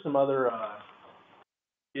 what are some other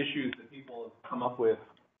issues that people have come up with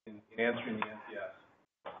in answering the NPS?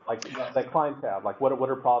 Like that clients have, like what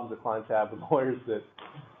are problems that clients have with lawyers that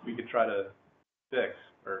we could try to fix?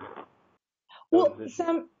 Well,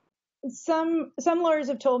 some lawyers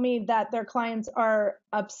have told me that their clients are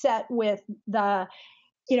upset with the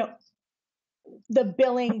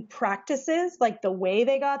billing practices, like the way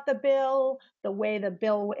they got the bill,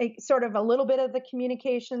 sort of a little bit of the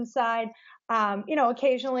communication side.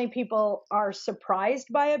 Occasionally people are surprised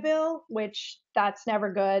by a bill, which that's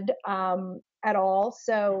never good at all.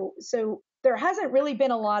 So there hasn't really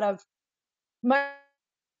been a lot of, my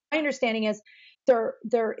understanding is there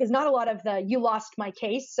is not a lot of the, you lost my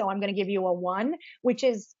case, so I'm going to give you a 1, which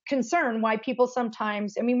is concern why people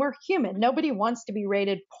sometimes, we're human. Nobody wants to be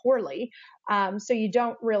rated poorly. So you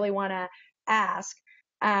don't really want to ask.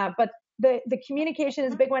 But the communication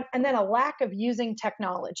is a big one. And then a lack of using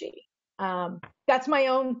technology. That's my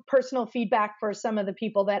own personal feedback for some of the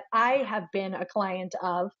people that I have been a client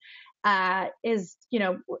of, is,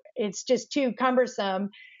 it's just too cumbersome,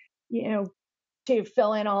 to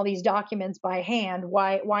fill in all these documents by hand.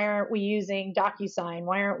 Why aren't we using DocuSign?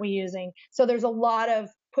 Why aren't we using? So there's a lot of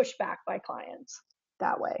pushback by clients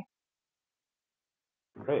that way.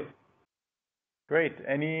 Great.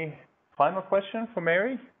 Any final question for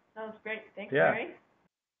Mary? Sounds great. Thanks, Mary.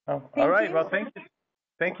 Oh, all right. Well, thank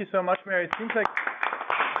you so much, Mary. It seems like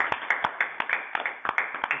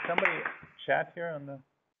somebody chat here on the?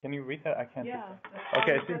 Can you read that? I can't. Yeah.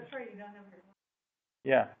 Okay. That's right. You don't have your.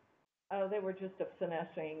 Yeah. Oh, they were just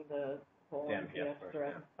finessing the whole NPS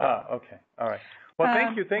thread. Okay. All right. Well,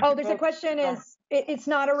 thank you. Thank you. Oh, there's a question it's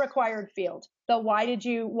not a required field. The why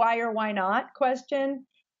or why not question,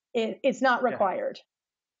 it's not required.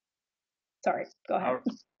 Yeah. Sorry, go ahead.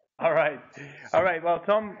 All right. All right. Well,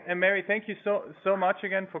 Tom and Mary, thank you so much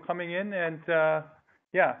again for coming in. And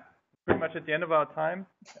yeah, pretty much at the end of our time.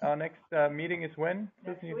 Our next meeting is when?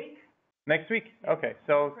 Next week. Next week. Okay.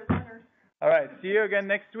 So. All right. See you again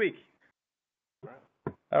next week.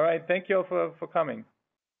 All right. Thank you all for coming.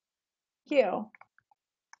 Thank you.